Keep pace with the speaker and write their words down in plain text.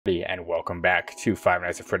And welcome back to Five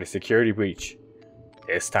Nights at Freddy's Security Breach.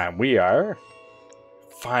 This time we are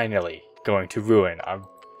finally going to Ruin. I'm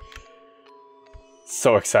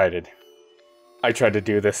so excited. I tried to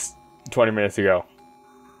do this 20 minutes ago.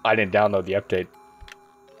 I didn't download the update.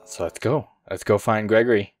 So let's go. Let's go find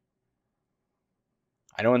Gregory.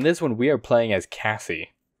 I know in this one we are playing as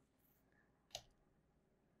Cassie.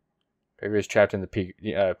 Gregory is trapped in the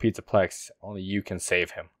Pizzaplex. Only you can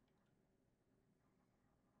save him.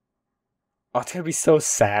 Oh, it's gonna be so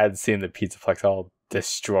sad seeing the Pizzaplex all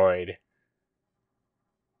destroyed.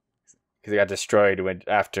 Because it got destroyed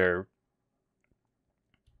after...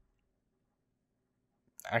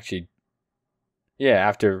 Actually... Yeah,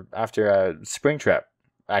 after Springtrap.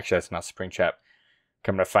 Actually, that's not Springtrap.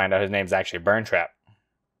 Come to find out his name's actually Burntrap.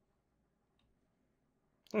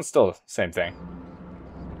 It's still the same thing.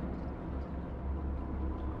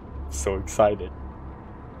 So excited.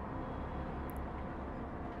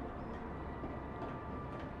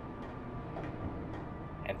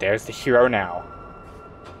 And there's the hero now.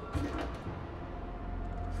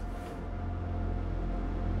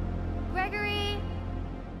 Gregory?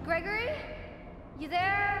 Gregory? You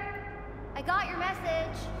there? I got your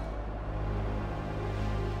message.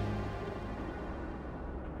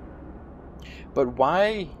 But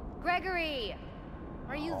why? Gregory!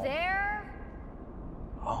 Are you there?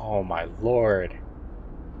 Oh my lord.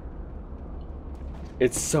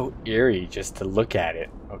 It's so eerie just to look at it.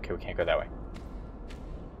 Okay, we can't go that way.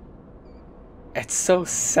 It's so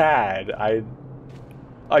sad. I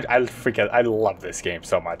love this game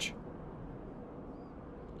so much.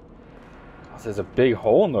 Oh, there's a big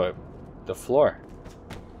hole in the floor.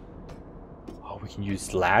 Oh, we can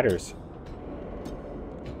use ladders.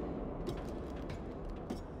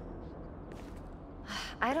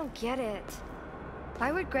 I don't get it.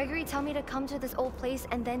 Why would Gregory tell me to come to this old place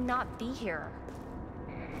and then not be here?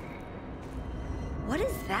 What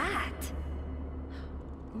is that?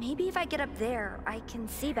 Maybe if I get up there, I can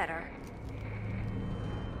see better.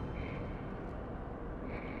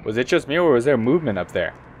 Was it just me or was there movement up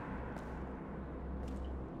there?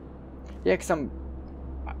 Yeah, because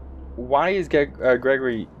why is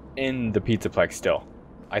Gregory in the Pizzaplex still?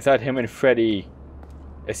 I thought him and Freddy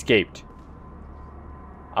escaped.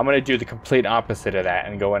 I'm going to do the complete opposite of that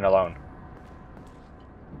and go in alone.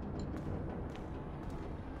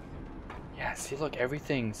 Yeah, see, look,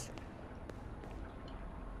 everything's...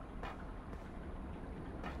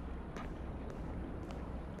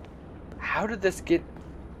 How did this get,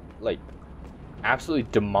 like, absolutely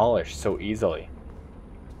demolished so easily?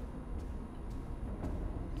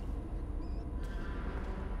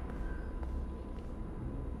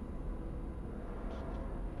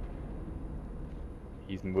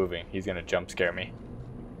 He's moving. He's gonna jump scare me.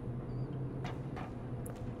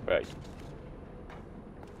 Right.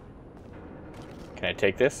 Can I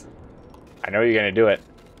take this? I know you're gonna do it.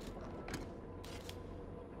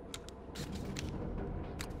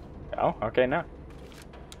 Oh, okay, no.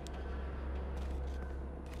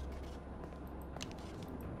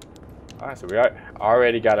 Alright, so we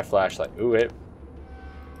already got a flashlight. Ooh, it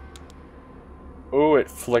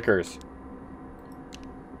flickers.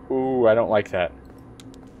 Ooh, I don't like that.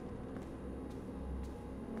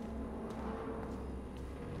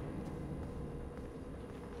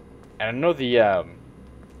 And I know the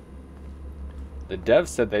devs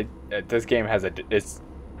said that this game has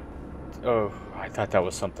oh, I thought that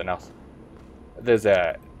was something else. It's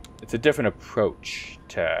a different approach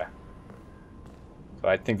to. So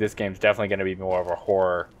I think this game's definitely going to be more of a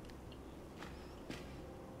horror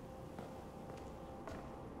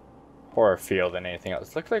feel than anything else.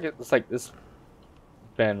 It looks like it's like this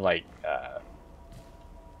been like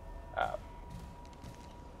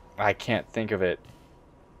I can't think of it.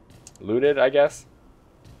 Looted, I guess.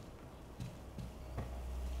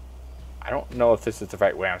 I don't know if this is the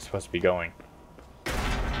right way I'm supposed to be going.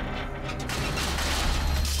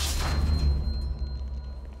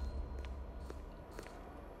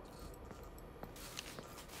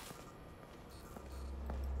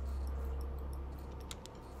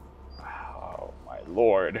 Oh my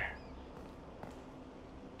lord.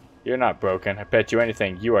 You're not broken. I bet you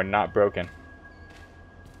anything, you are not broken.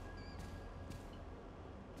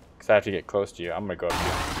 Because I have to get close to you. I'm gonna go up to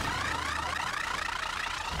you.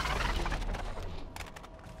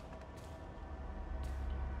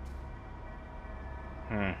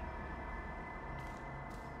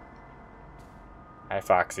 Hi,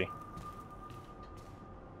 Foxy.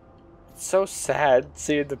 It's so sad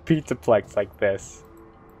seeing the Pizzaplex like this.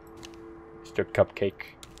 Mr.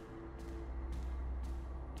 Cupcake.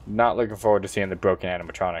 Not looking forward to seeing the broken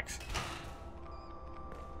animatronics.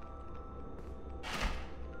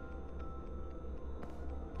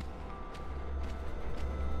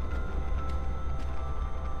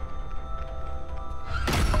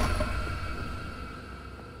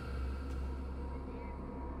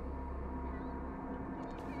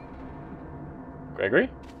 Gregory?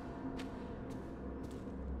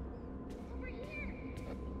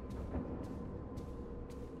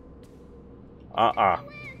 Uh-uh.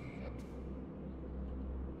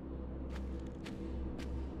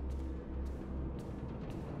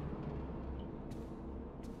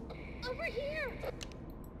 Over here!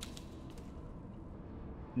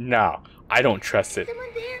 No, I don't trust it. Someone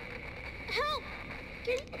there? Help!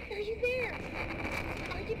 Are you there?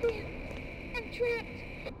 Are you there? I'm trapped.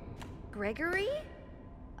 Gregory?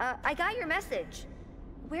 I got your message.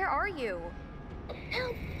 Where are you?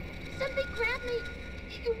 Help! Something grabbed me.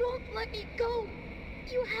 It won't let me go.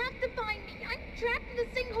 You have to find me. I'm trapped in the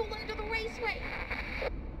sinkhole under the raceway.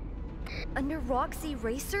 Under Roxy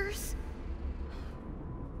Racers?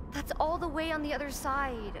 That's all the way on the other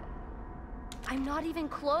side. I'm not even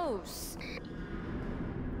close.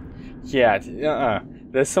 Yeah,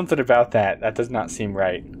 there's something about that. That does not seem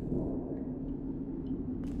right.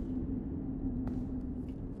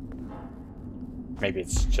 Maybe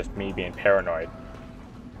it's just me being paranoid.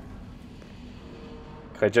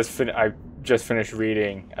 'Cause I just finished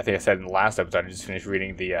reading, I think I said in the last episode, I just finished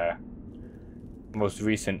reading the most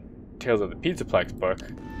recent Tales of the Pizzaplex book.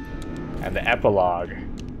 And the epilogue.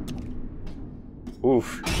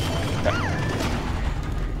 Oof.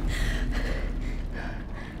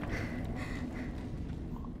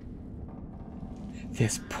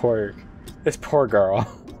 This poor girl.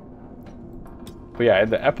 But yeah,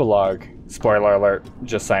 in the epilogue, spoiler alert,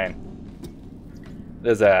 just saying,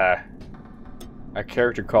 there's a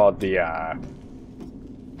character called the, I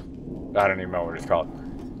don't even know what it's called,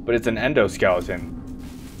 but it's an endoskeleton,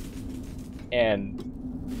 and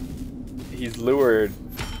he's lured,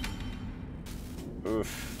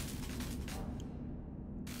 oof,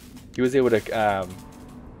 he was able to,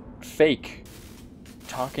 fake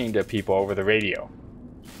talking to people over the radio.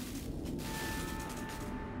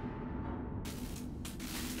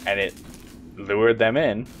 And it lured them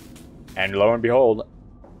in, and lo and behold,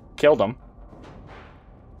 killed them.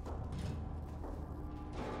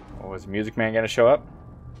 Was the Music Man gonna show up?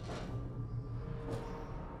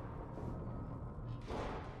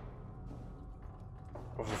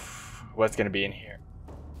 Oof, what's gonna be in here?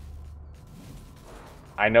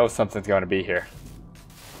 I know something's gonna be here.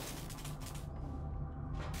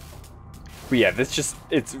 But yeah,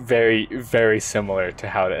 it's very, very similar to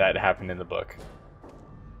how that happened in the book.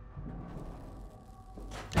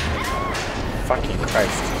 Fucking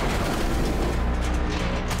Christ.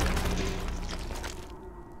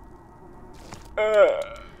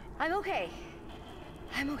 I'm okay.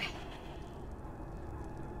 I'm okay.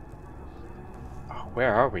 Oh,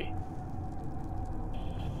 where are we?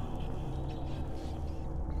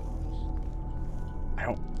 I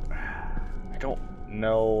don't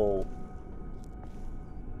know.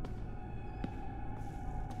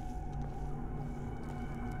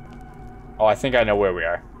 Oh, I think I know where we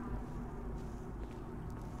are.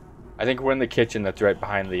 I think we're in the kitchen that's right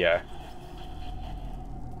behind the,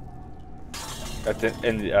 that's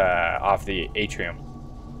off the atrium.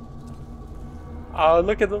 Oh,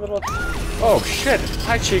 look at the little... Oh, shit!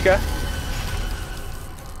 Hi, Chica!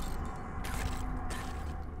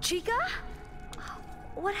 Chica?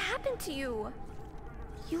 What happened to you?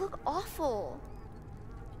 You look awful.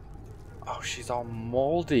 Oh, she's all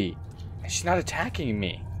moldy. And she's not attacking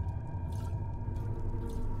me.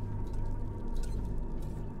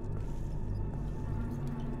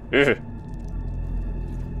 Ugh.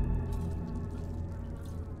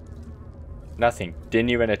 Nothing. Didn't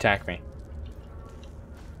even attack me.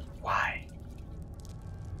 Why?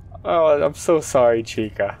 Oh, I'm so sorry,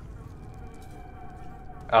 Chica.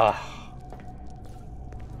 Ah.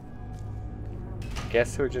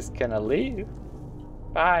 Guess we're just gonna leave.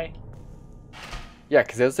 Bye. Yeah,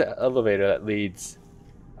 because there's an elevator that leads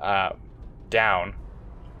down.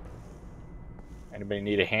 Anybody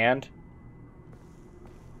need a hand?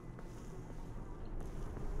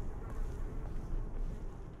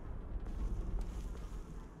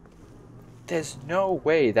 There's no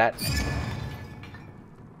way that...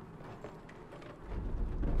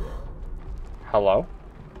 Hello?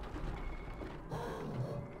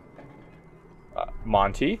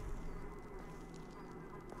 Monty?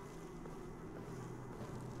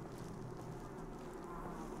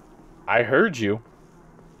 I heard you.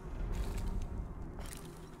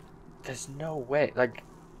 There's no way, like...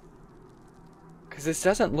 Because this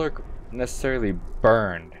doesn't look necessarily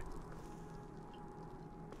burned.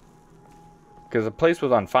 Because the place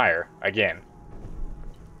was on fire, again.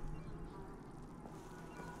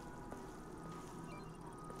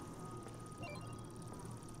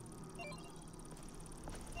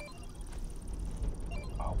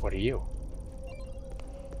 Oh, what are you?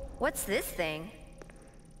 What's this thing?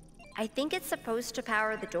 I think it's supposed to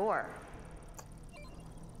power the door.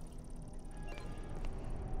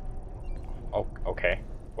 Oh, okay.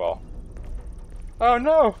 Well. Oh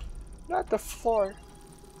no! Not the floor.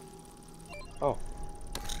 Oh.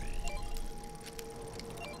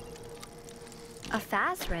 A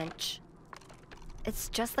Faz wrench. It's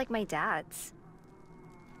just like my dad's.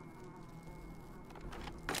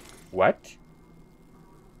 What?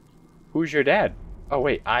 Who's your dad? Oh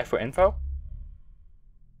wait, I for info?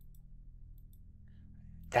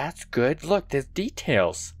 That's good. Look, there's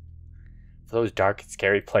details. For those dark and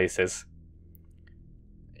scary places.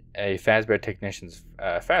 A Fazbear Technician's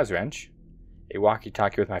Faz wrench. A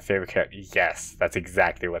walkie-talkie with my favorite character. Yes, that's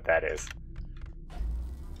exactly what that is.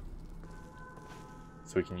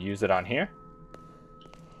 So we can use it on here.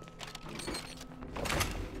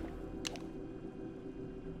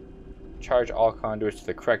 Charge all conduits to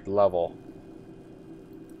the correct level.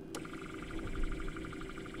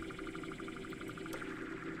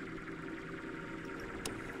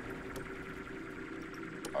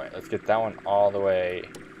 Alright, let's get that one all the way.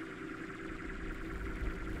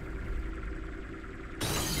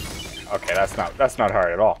 Okay, that's not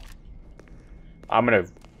hard at all. I'm gonna...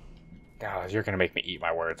 Oh, you're gonna make me eat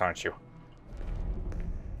my words, aren't you?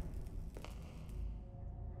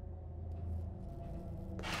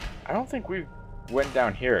 I don't think we went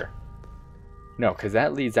down here. No, because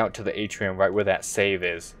that leads out to the atrium right where that save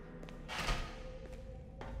is.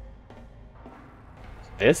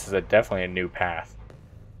 This is definitely a new path.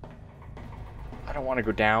 I don't want to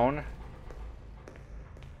go down.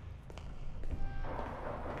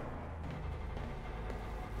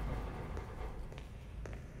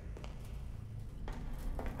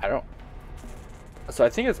 So I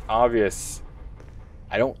think it's obvious.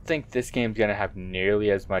 I don't think this game's gonna have nearly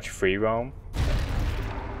as much free roam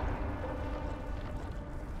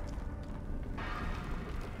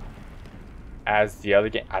as the other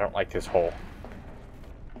game. I don't like this hole.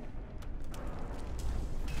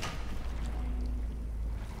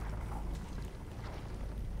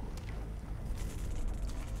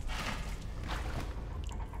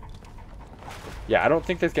 Yeah, I don't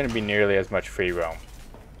think there's gonna be nearly as much free roam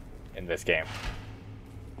in this game.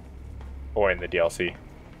 Or in the DLC.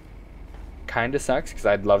 Kinda sucks because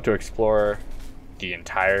I'd love to explore the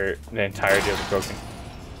entirety of the broken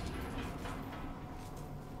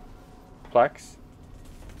plex.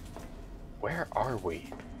 Where are we?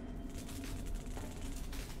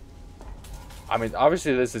 I mean,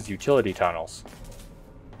 obviously this is utility tunnels.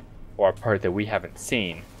 Or a part that we haven't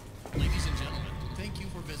seen. Ladies and gentlemen, thank you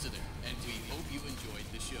for visiting, and we hope you enjoyed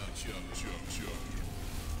the show.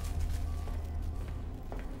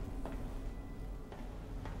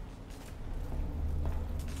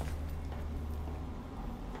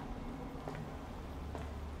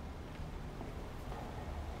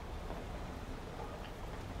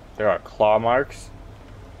 There are claw marks.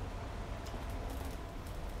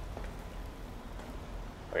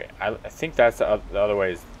 Wait, I think that's the other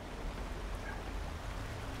ways.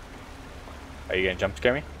 Are you gonna jump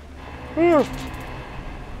scare me?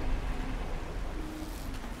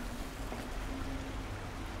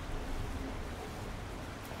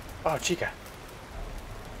 Oh, Chica.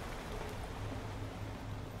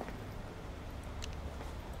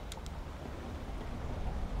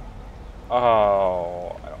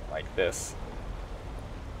 Oh, I don't like this.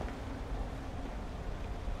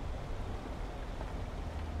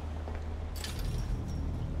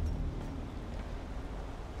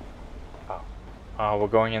 Oh, we're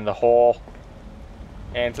going in the hole.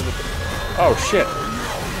 And to the... Oh, shit.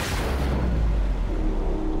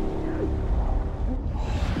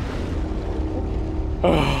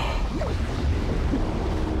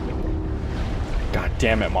 God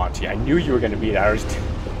damn it, Monty. I knew you were going to beat ours.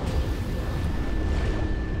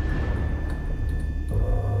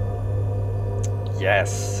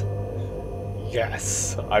 Yes.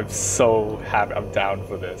 Yes. I'm so happy. I'm down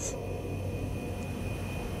for this.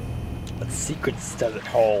 What secrets does it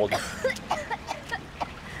hold? Ow,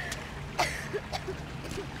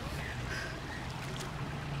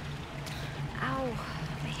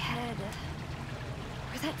 my head.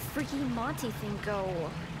 Where'd that freaky Monty thing go?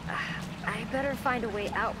 I better find a way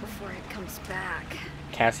out before it comes back.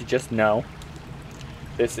 Cassie, just know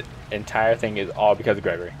this entire thing is all because of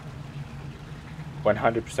Gregory.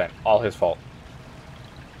 100%. All his fault.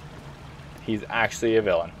 He's actually a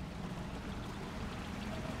villain.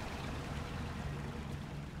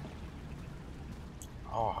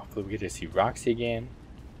 Oh, hopefully we get to see Roxy again.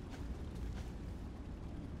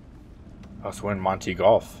 Oh, so we're in Monty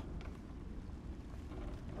Golf.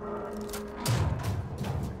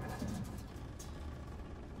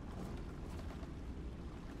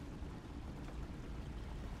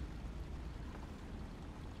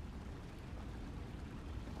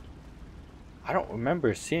 I don't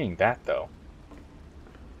remember seeing that though.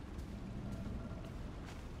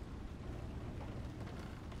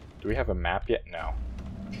 Do we have a map yet? No.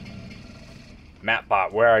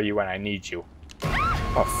 Mapbot, where are you when I need you?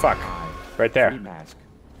 Oh fuck. Right there. Free mask.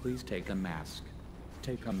 Please take a mask.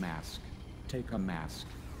 Take a mask. Take a mask.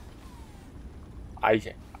 I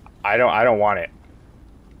don't want it.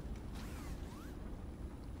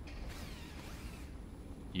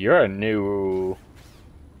 You're a new...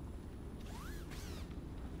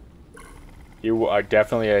 You are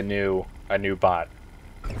definitely a new bot.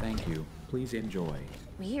 Thank you. Please enjoy.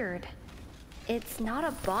 Weird. It's not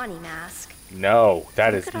a Bonnie mask. No,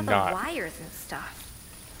 that Look is at all not. the wires and stuff.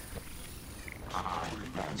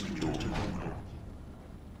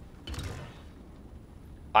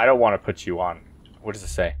 I don't want to put you on. What does it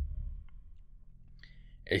say?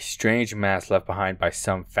 A strange mask left behind by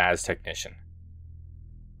some Faz technician.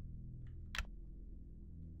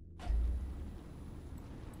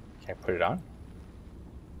 Can I put it on?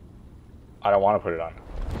 I don't want to put it on.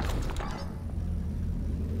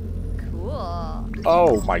 Cool.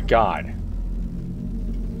 Oh my god.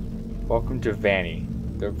 Welcome to Vanny,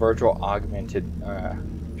 the virtual augmented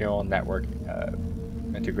neural network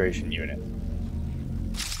integration unit.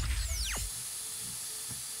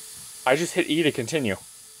 I just hit E to continue.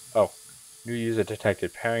 Oh, new user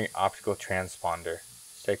detected. Pairing optical transponder.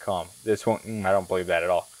 Stay calm. This won't... I don't believe that at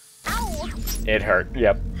all. Ow! It hurt.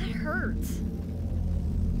 Yep. That hurts.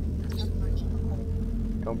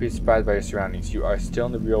 Don't be surprised by your surroundings. You are still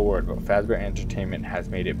in the real world, but Fazbear Entertainment has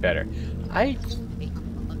made it better.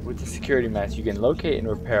 With the security mask, you can locate and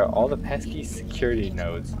repair all the pesky security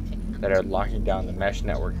nodes that are locking down the mesh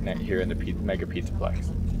network here in the Mega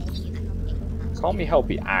Pizzaplex. Call me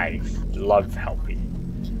Helpy. I love Helpy.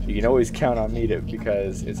 You can always count on me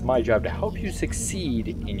because it's my job to help you succeed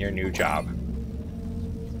in your new job.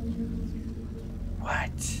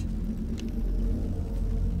 What?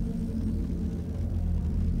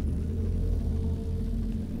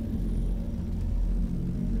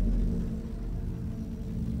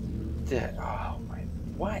 Oh my,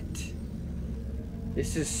 what?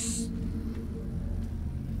 This is...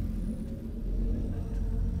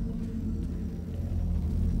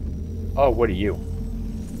 Oh, what are you?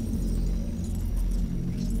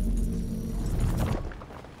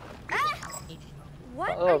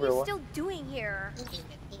 What Hello, are everyone. you still doing here?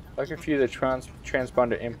 Looking for you, the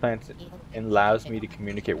transponder implant allows me to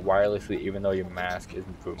communicate wirelessly even though your mask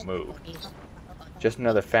isn't removed. Just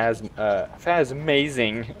another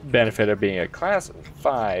amazing benefit of being a Class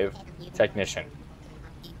 5 technician.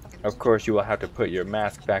 Of course, you will have to put your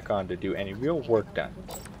mask back on to do any real work done.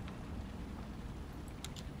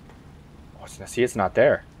 Oh, see, it's not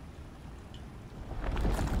there.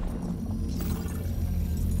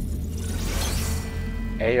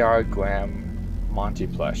 AR Glam Monty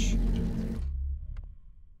plush.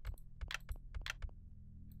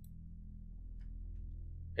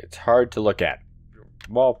 It's hard to look at.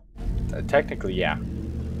 Well, technically, yeah.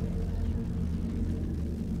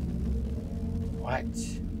 What?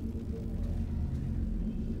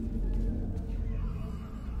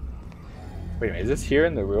 Wait a minute, is this here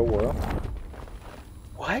in the real world?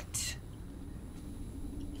 What?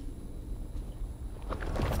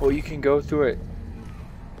 Oh, you can go through it.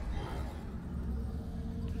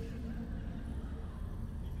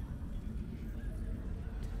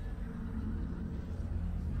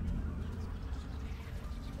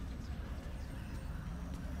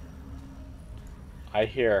 I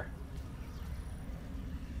hear.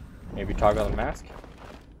 Maybe toggle the mask?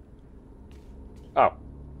 Oh.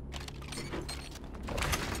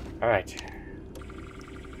 Alright.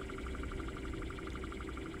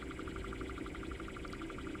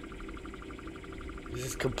 This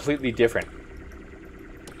is completely different.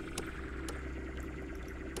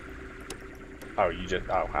 Oh, you just...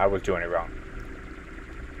 Oh, I was doing it wrong.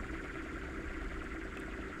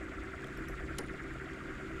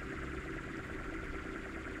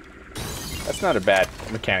 That's not a bad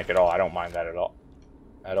mechanic at all. I don't mind that at all.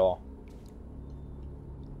 At all.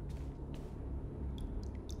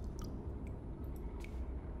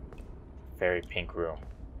 Very pink room.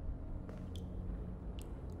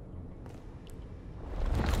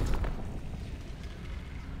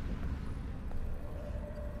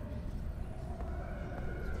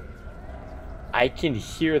 I can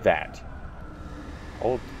hear that.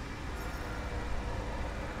 Oh.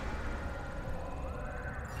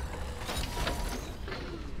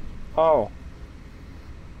 Oh.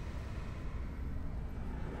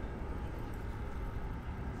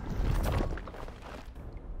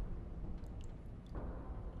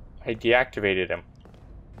 I deactivated him.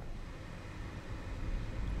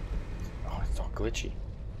 Oh, it's so glitchy.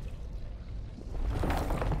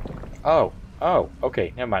 Oh. Oh.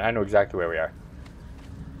 Okay. Never mind. I know exactly where we are.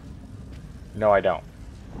 No, I don't.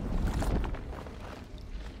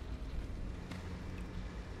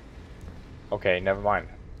 Okay. Never mind.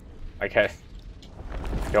 Okay.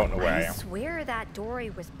 Don't know where I am. I swear that doorway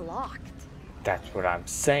was blocked. That's what I'm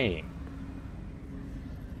saying.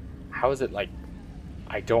 How is it like...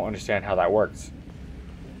 I don't understand how that works.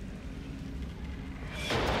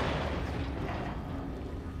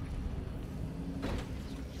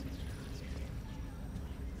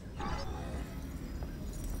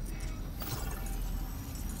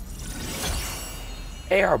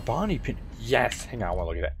 AR Bonnie pin. Yes. Hang on. I want to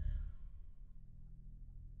look at that.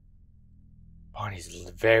 Bonnie's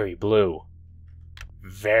very blue.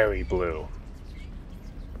 Very blue.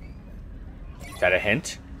 Is that a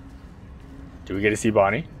hint? Do we get to see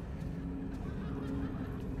Bonnie?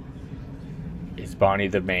 Is Bonnie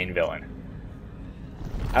the main villain?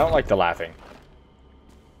 I don't like the laughing.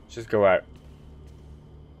 Let's just go out.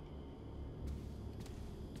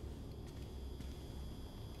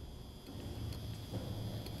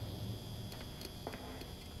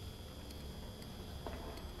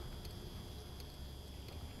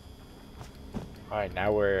 Alright,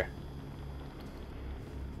 now we're...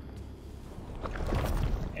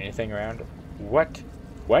 Anything around? What?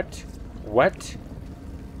 What? What?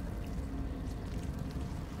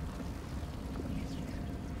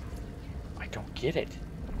 I don't get it.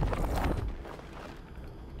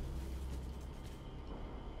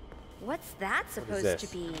 What's that supposed this? to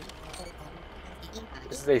be?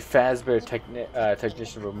 This is a Fazbear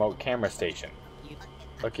technician remote camera station.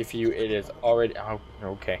 Lucky for you, it is already... Oh,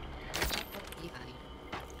 okay.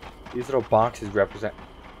 These little boxes represent...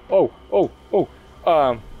 Oh, oh, oh,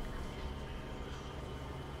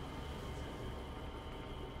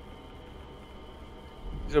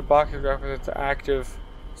 These little boxes represent the active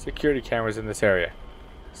security cameras in this area.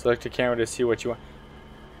 Select a camera to see what you want.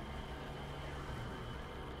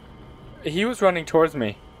 He was running towards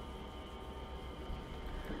me.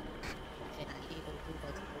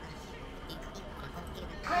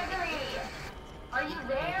 Gregory, are you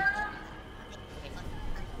there?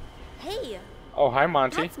 Hey, Oh, hi,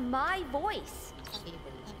 Monty. that's my voice.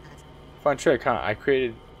 Fun trick, huh? I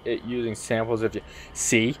created it using samples of you.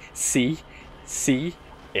 See?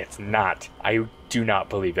 It's not. I do not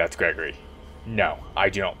believe that's Gregory. No, I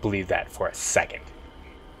do not believe that for a second.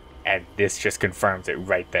 And this just confirms it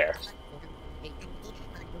right there.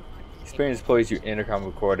 Experienced employees use intercom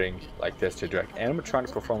recording like this to direct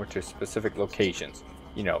animatronic performers to specific locations.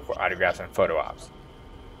 You know, for autographs and photo ops.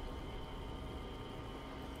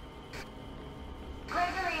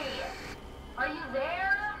 Gregory, are you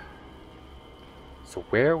there? So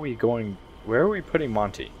where are we going? Where are we putting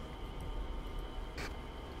Monty?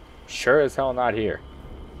 Sure as hell not here.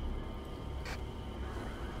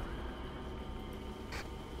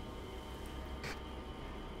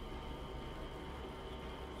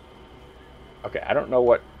 Okay, I don't know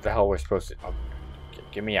what the hell we're supposed to... Oh,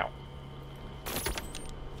 get me out.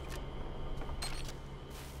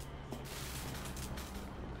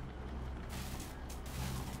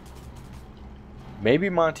 Maybe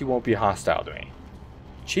Monty won't be hostile to me.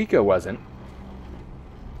 Chica wasn't.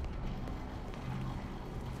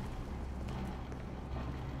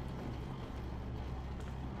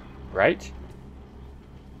 Right?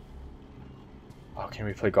 Oh, can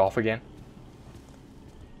we play golf again?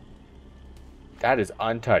 That is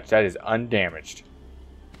untouched. That is undamaged.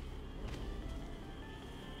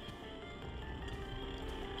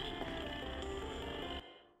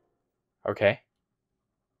 Okay.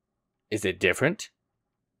 Is it different?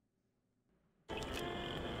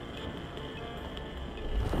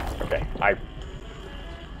 Okay,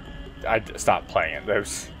 I stopped playing it.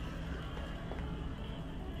 Those.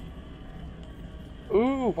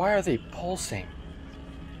 Ooh, why are they pulsing?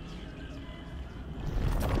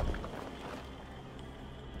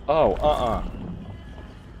 Oh,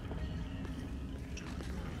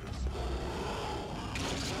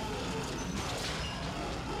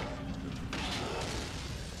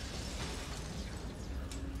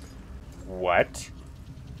 What?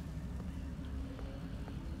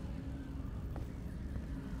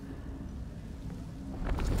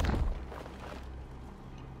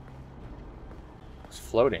 It's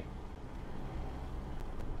floating.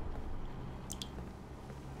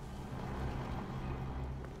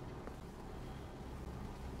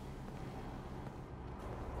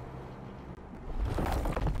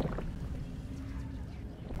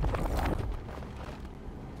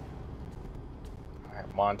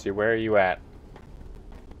 Monty, where are you at?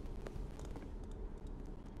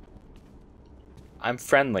 I'm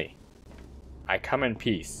friendly. I come in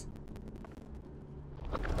peace.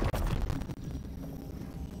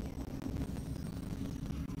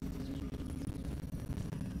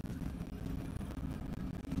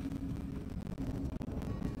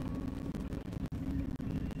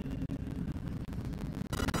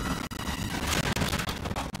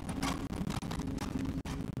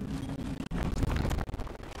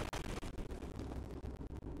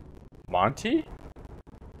 Monty?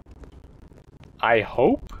 I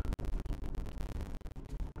hope?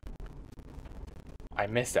 I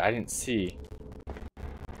missed it. I didn't see.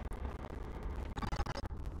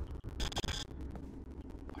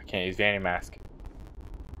 I can't use Vanny Mask.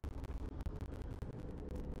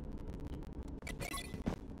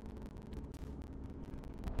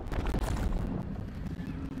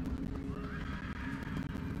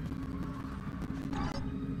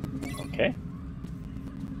 Okay.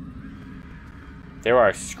 There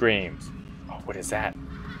are screams. Oh, what is that?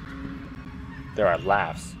 There are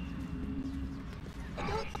laughs.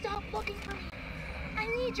 Don't stop looking for me. I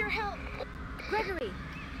need your help. Gregory!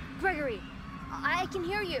 Gregory! I can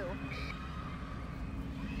hear you.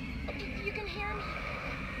 If you can hear me,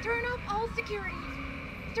 turn off all security.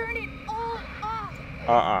 Turn it all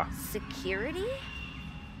off. Security?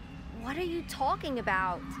 What are you talking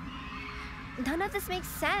about? None of this makes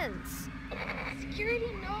sense.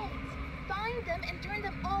 Security nodes. Find them and turn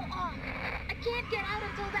them all off. I can't get out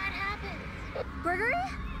until that happens. Gregory?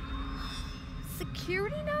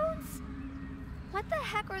 Security nodes? What the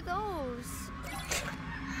heck are those?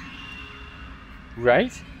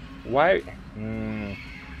 Right? Why?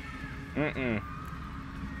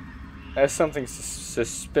 That's something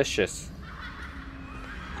suspicious.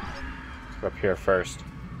 Let's go up here first.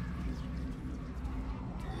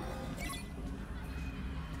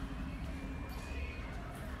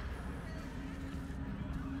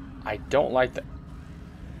 I don't like that.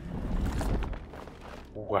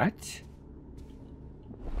 What?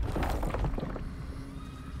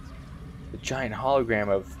 The giant hologram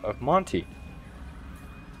of Monty.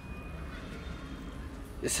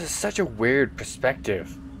 This is such a weird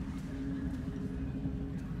perspective.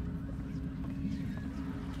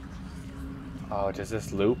 Oh, does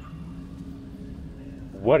this loop?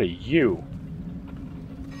 What are you?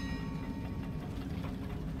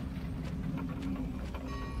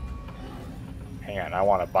 Hang on, I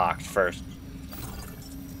want a box first.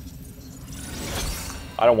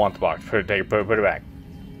 I don't want the box. Put it back.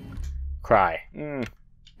 Cry.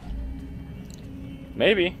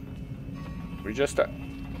 Maybe. We just.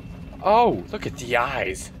 Oh, look at the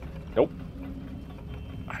eyes. Nope.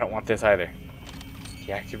 I don't want this either.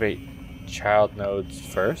 Deactivate child nodes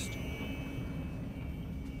first.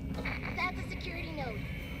 That's a security node.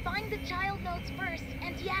 Find the child nodes first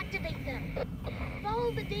and deactivate them.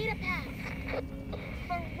 Follow the data paths.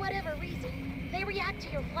 For whatever reason, they react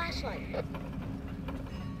to your flashlight.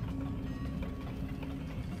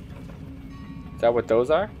 Is that what those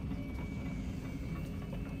are?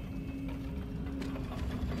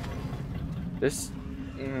 This...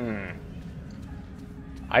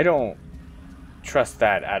 I don't trust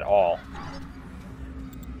that at all.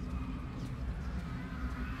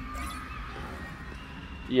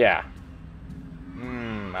 Yeah.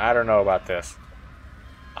 I don't know about this.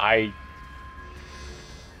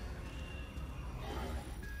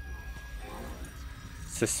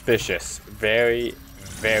 Suspicious. Very,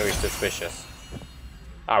 very suspicious.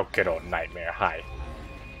 Oh, good old nightmare. Hi.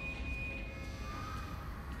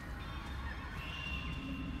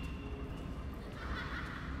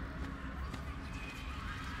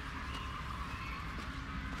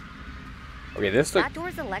 Okay, this looks... That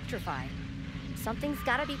door's electrified. Something's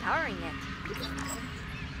gotta be powering it.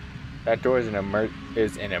 That door is in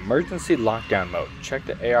emergency lockdown mode. Check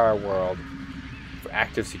the AR world for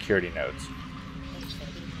active security nodes.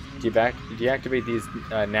 Deactivate these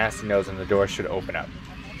nasty nodes and the door should open up.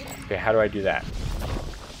 Okay, how do I do that?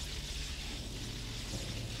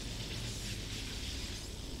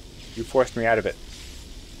 You forced me out of it.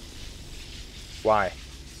 Why?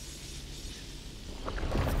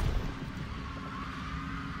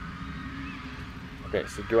 Okay,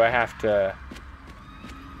 so do I have to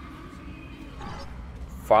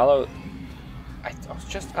follow? I was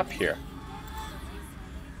just up here.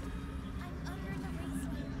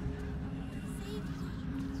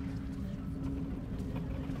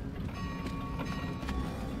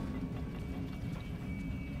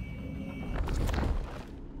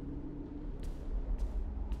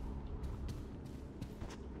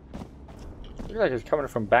 Looks like it's coming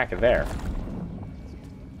from back there.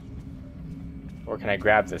 Or can I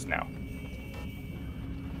grab this now?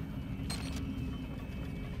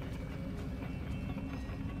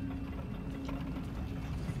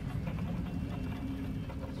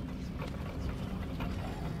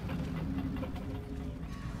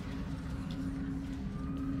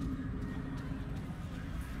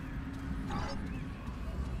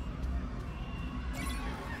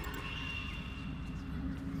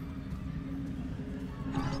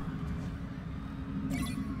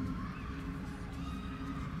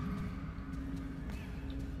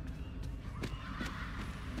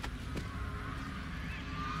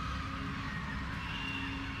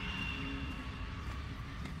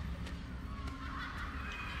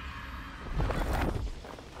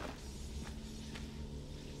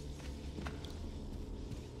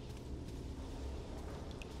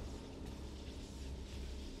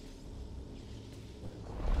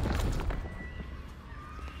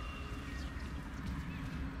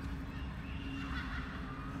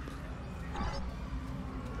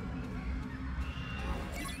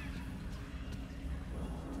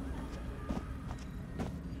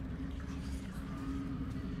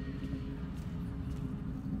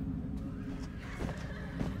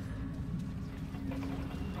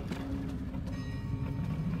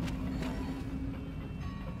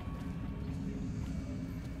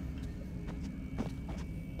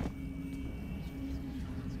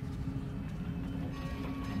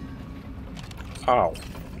 Oh.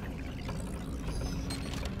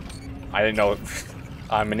 I didn't know.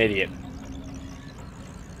 I'm an idiot.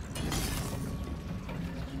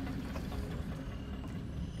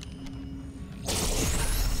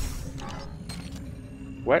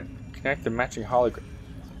 What? Connect the matching hologram.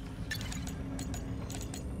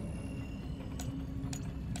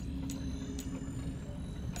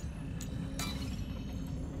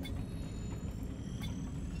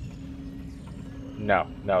 No,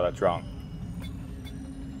 no, that's wrong.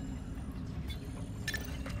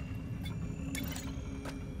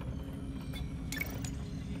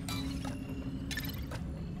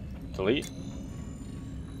 Delete?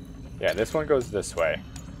 Yeah, this one goes this way.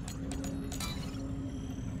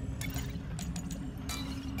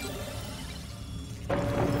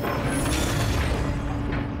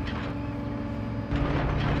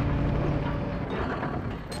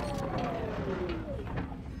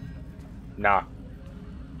 Nah.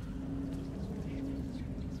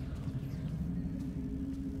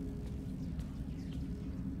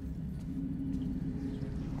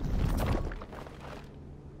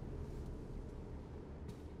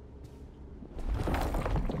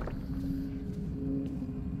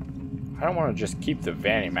 I don't want to just keep the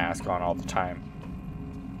Vanny mask on all the time.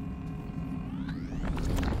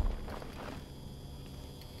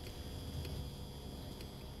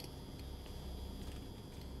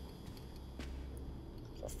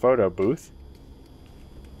 A photo booth.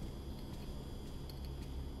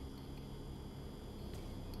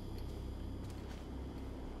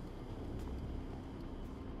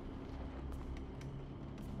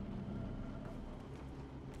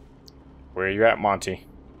 Where are you at, Monty?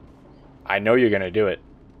 I know you're gonna do it.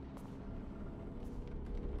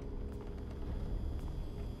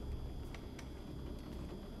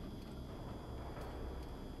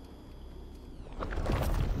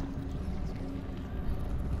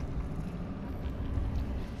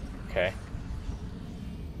 Okay.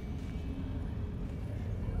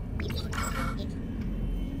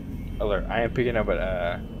 Alert. I am picking up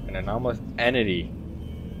an anomalous entity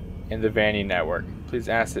in the Vanny network. Please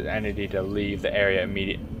ask the entity to leave the area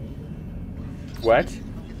immediately. What?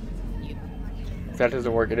 If that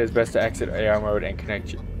doesn't work, it is best to exit AR mode and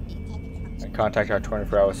connect you and contact our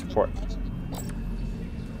 24-hour support.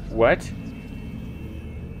 What?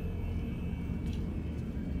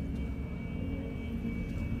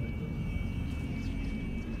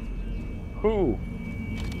 Who?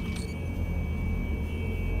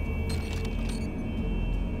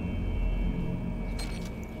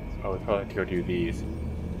 Oh, we probably have to go do these.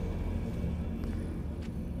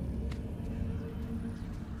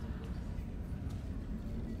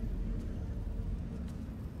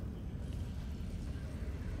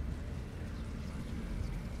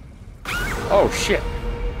 Oh shit! Stay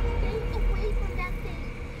away from that thing.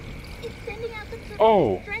 It's sending out some sort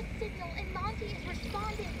Oh. of distress signal, and Monty is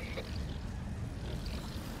responding.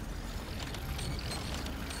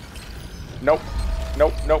 Nope.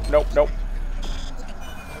 Nope, nope, nope, nope.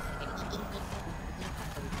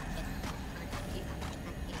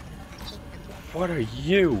 What are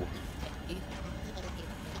you?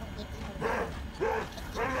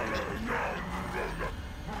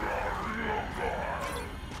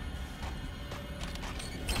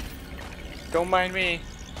 Don't mind me.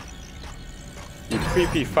 You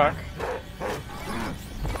creepy fuck.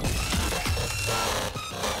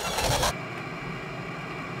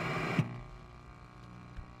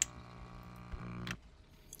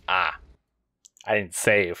 Ah. I didn't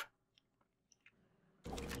save.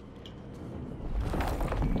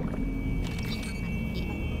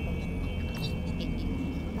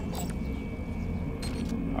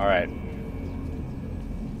 All right.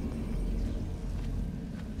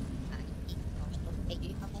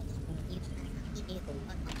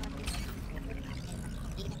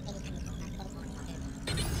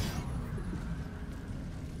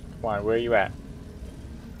 Come on, where are you at?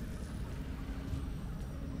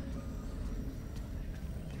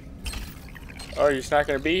 Oh, you're just not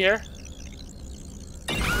gonna be here?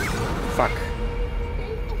 Fuck.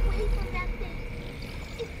 Stay away from that thing.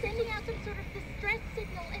 It's sending out some sort of distress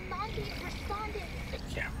signal, and Monty is responding.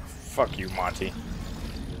 Yeah, fuck you, Monty.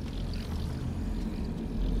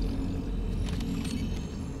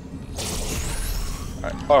 All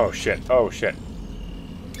right. Oh shit, oh shit.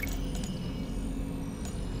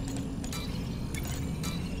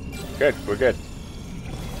 Good, we're good.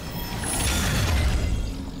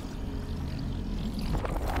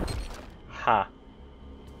 Ha.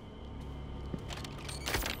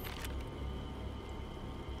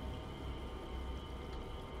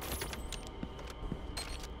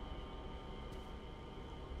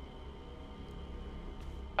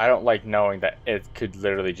 I don't like knowing that it could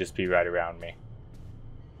literally just be right around me.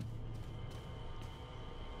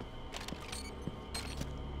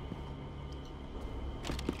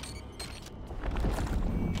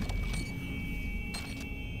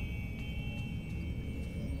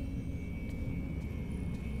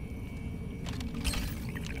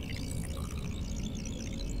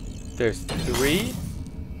 There's 3?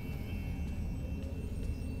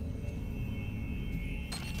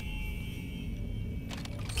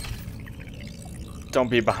 Don't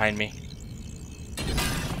be behind me.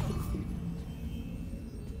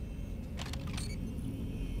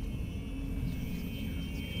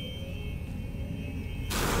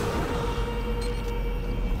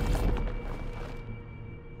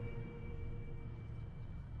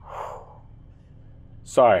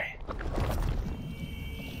 Sorry.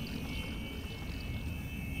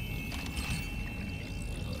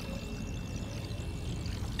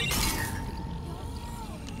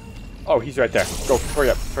 Oh, he's right there. Go, hurry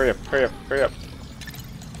up, hurry up, hurry up, hurry up.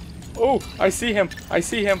 Oh, I see him, I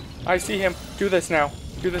see him, I see him. Do this now,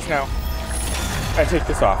 do this now. And take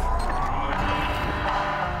this off.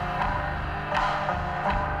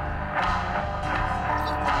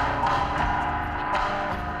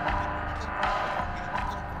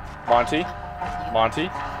 Monty, Monty.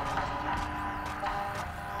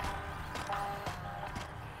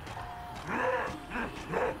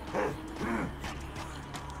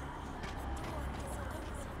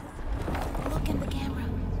 Look in the camera.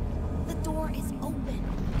 The door is open.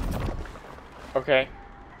 Okay,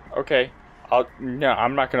 okay. No,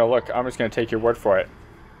 I'm not gonna look. I'm just gonna take your word for it.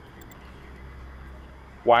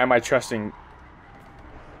 Why am I trusting?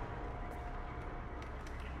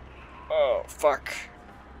 Oh, fuck.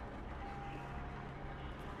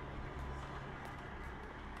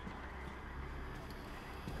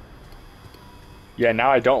 Yeah,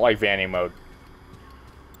 now I don't like Vanny mode.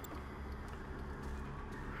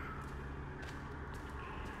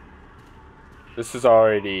 This is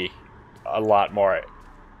already a lot more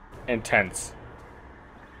intense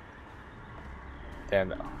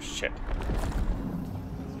than... Oh, shit.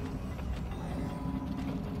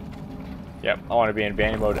 Yep, I want to be in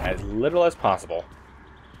Vanny mode as little as possible.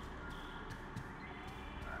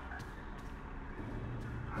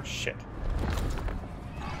 Oh, shit.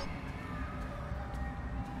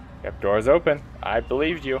 Yep, door's open. I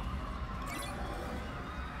believed you.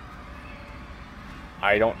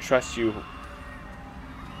 I don't trust you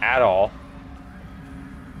at all.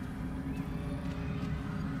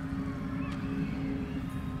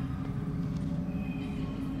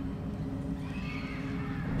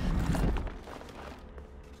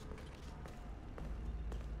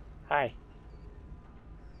 Hi.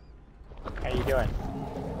 How you doing?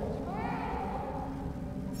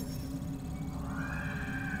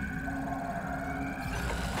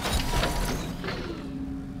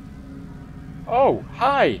 Oh,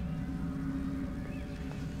 hi!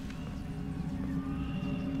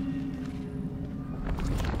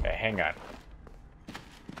 Okay, hang on.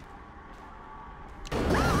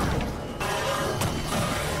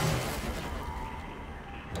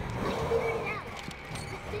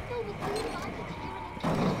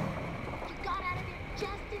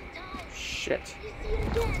 Shit. You see it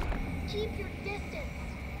again. Keep your distance.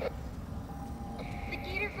 The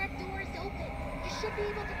gated front door is open. You should be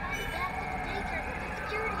able to find a path to the daycare from the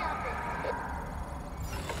security office.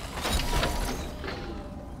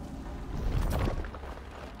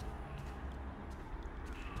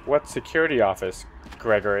 What security office,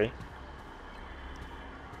 Gregory?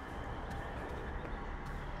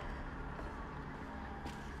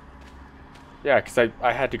 Yeah, because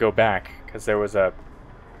I had to go back because there was a...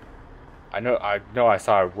 I know I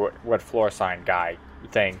saw a what floor sign guy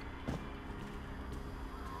thing.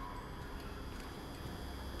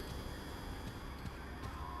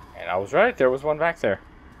 And I was right, there was one back there.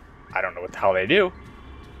 I don't know what the hell they do.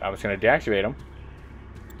 I was going to deactivate them.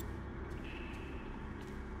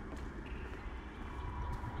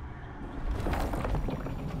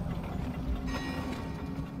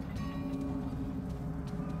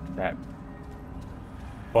 That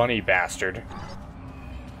bunny bastard.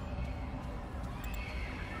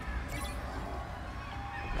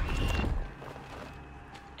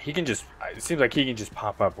 He can just, it seems like he can just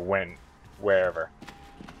pop up wherever.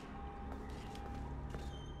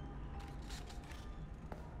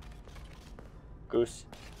 Goose.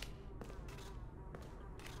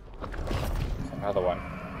 Another one.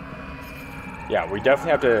 Yeah, we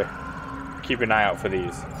definitely have to keep an eye out for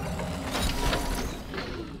these.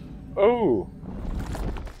 Ooh.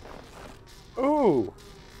 Ooh.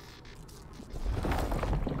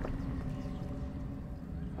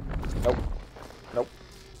 Nope. Nope.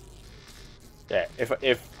 Yeah,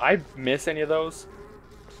 if I miss any of those,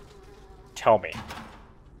 tell me.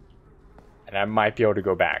 And I might be able to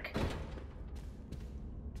go back.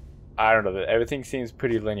 I don't know, everything seems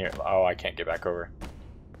pretty linear. Oh, I can't get back over.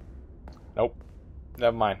 Nope.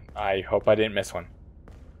 Never mind. I hope I didn't miss one.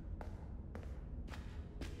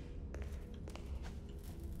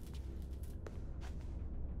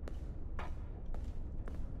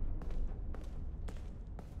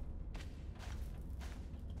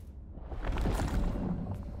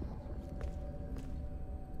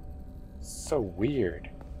 So weird.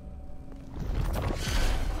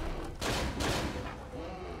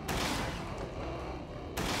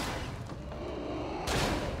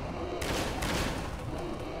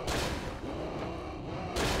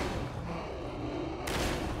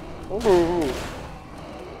 Ooh.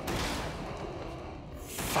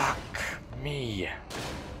 Fuck me.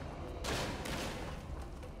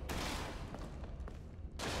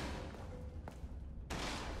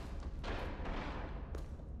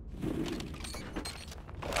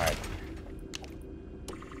 Alright.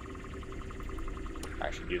 I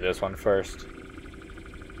should do this one first.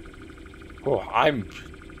 Oh,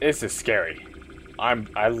 this is scary. I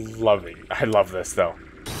love this though.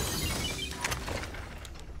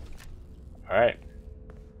 Alright.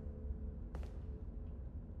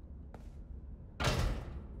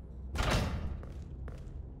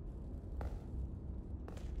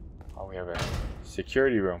 Oh, we have a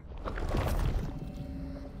security room.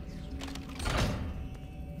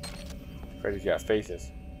 Freddy's got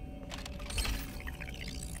faces.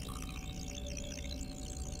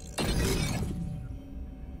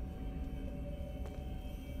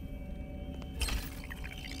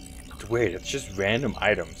 Wait, it's just random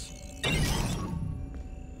items.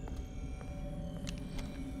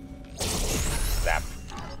 Zap.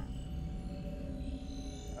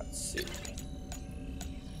 Let's see.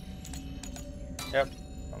 Yep.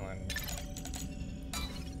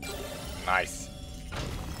 Nice.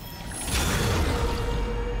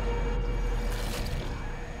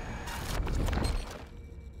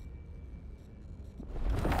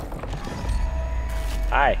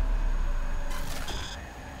 Hi.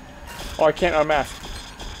 Oh, I can't unmask.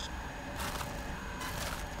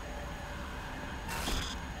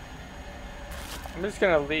 I'm just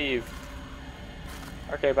gonna leave.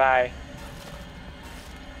 Okay, bye.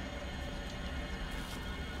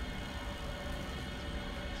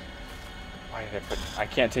 Why did I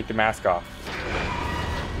can't take the mask off.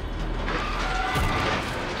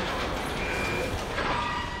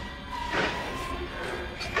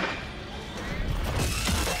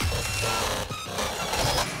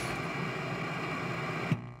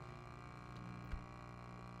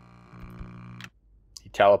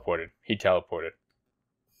 He teleported.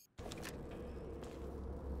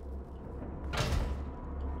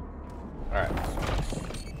 Alright.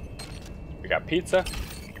 We got pizza.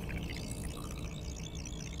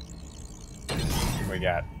 We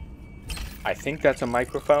got... I think that's a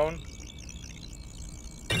microphone.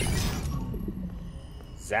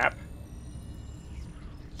 Zap.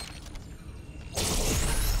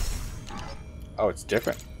 Oh, it's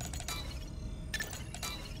different.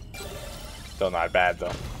 Still not bad,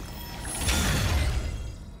 though.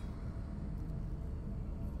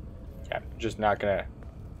 Okay, I'm just not gonna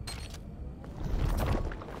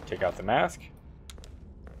take out the mask.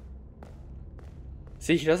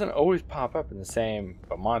 See, he doesn't always pop up in the same,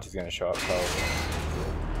 but Monty's gonna show up, so...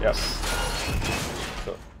 Yep.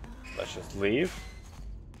 So, let's just leave.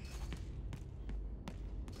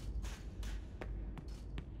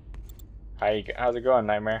 How's it going,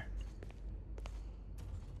 Nightmare?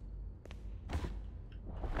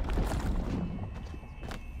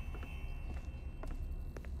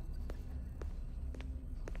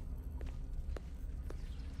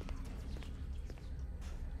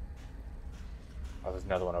 Oh, there's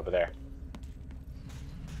another one over there.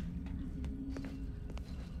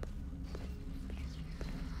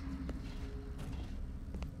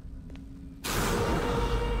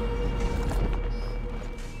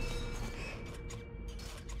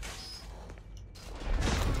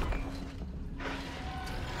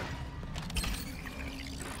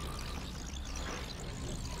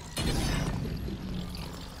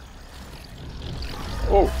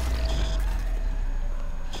 Oh!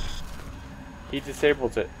 He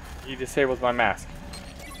disables it. He disables my mask.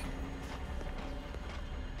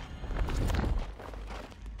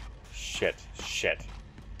 Shit. Shit.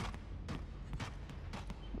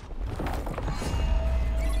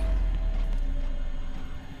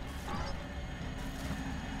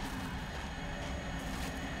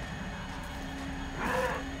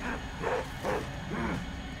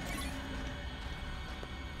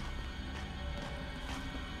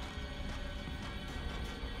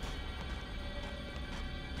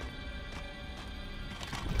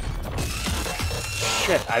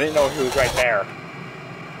 shit. I didn't know he was right there.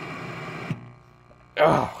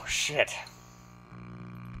 Oh, shit.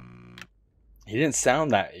 He didn't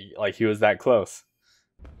sound that like he was that close.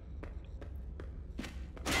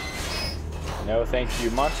 No, thank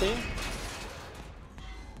you, Monty.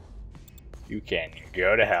 You can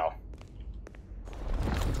go to hell.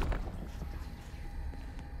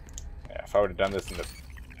 Yeah, if I would have done this in the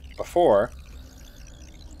before.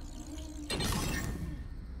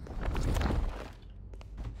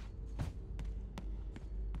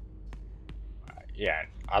 Yeah,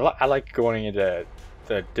 I like going into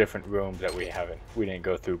the different rooms that we didn't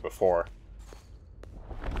go through before.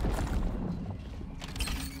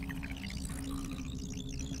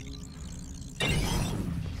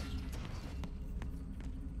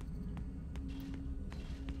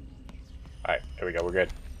 Alright, there we go, we're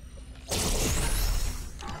good.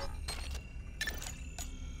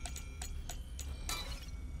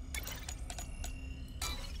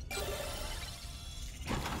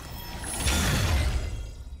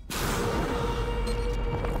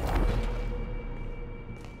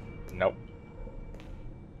 Nope.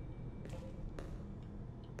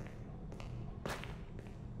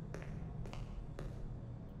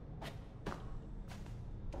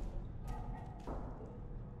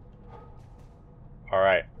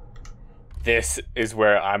 Alright. This is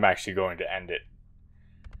where I'm actually going to end it.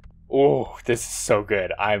 Oh, this is so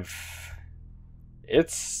good.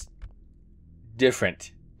 It's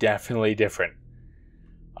different. Definitely different.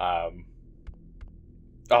 I'm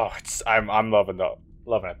loving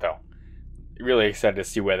it though. Really excited to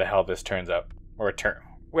see where the hell this turns up, or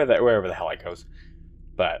wherever the hell it goes.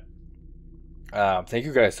 But thank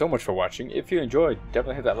you guys so much for watching. If you enjoyed,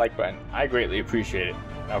 definitely hit that like button. I greatly appreciate it.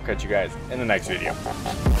 I'll catch you guys in the next video.